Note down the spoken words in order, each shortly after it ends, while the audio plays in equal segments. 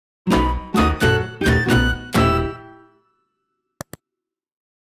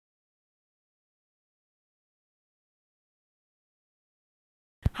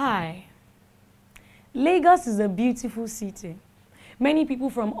Hi. Lagos is a beautiful city. Many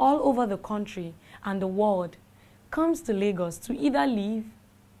people from all over the country and the world comes to Lagos to either live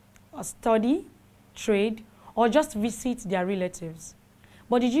or study, trade, or just visit their relatives.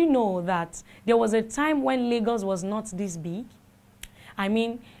 But did you know that there was a time when Lagos was not this big? I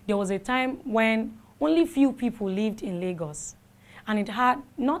mean, there was a time when only few people lived in Lagos, and it had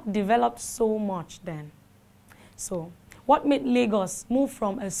not developed so much then. So, what made Lagos move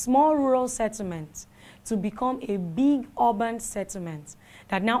from a small rural settlement to become a big urban settlement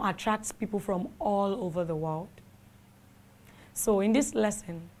that now attracts people from all over the world? So, in this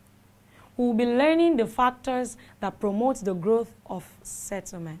lesson, we will be learning the factors that promote the growth of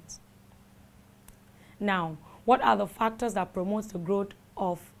settlement. Now, what are the factors that promote the growth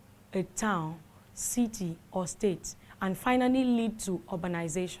of a town, city, or state, and finally lead to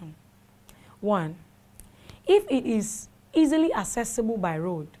urbanization? 1. If it is easily accessible by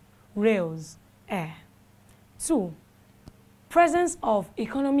road, rails, air. 2. Presence of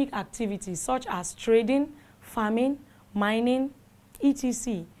economic activities such as trading, farming, mining,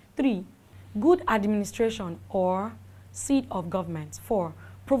 etc. 3. Good administration or seat of government. 4.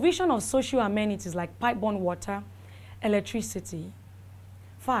 Provision of social amenities like pipe-borne water, electricity.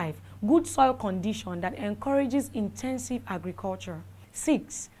 5. Good soil condition that encourages intensive agriculture.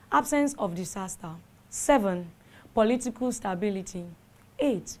 6. Absence of disaster. 7. Political stability.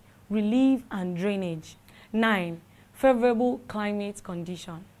 8. Relief and drainage. 9. Favorable climate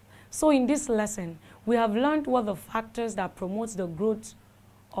condition. So in this lesson, we have learned what the factors that promote the growth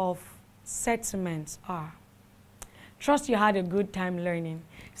of settlements are. Trust you had a good time learning.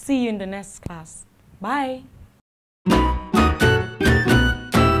 See you in the next class. Bye.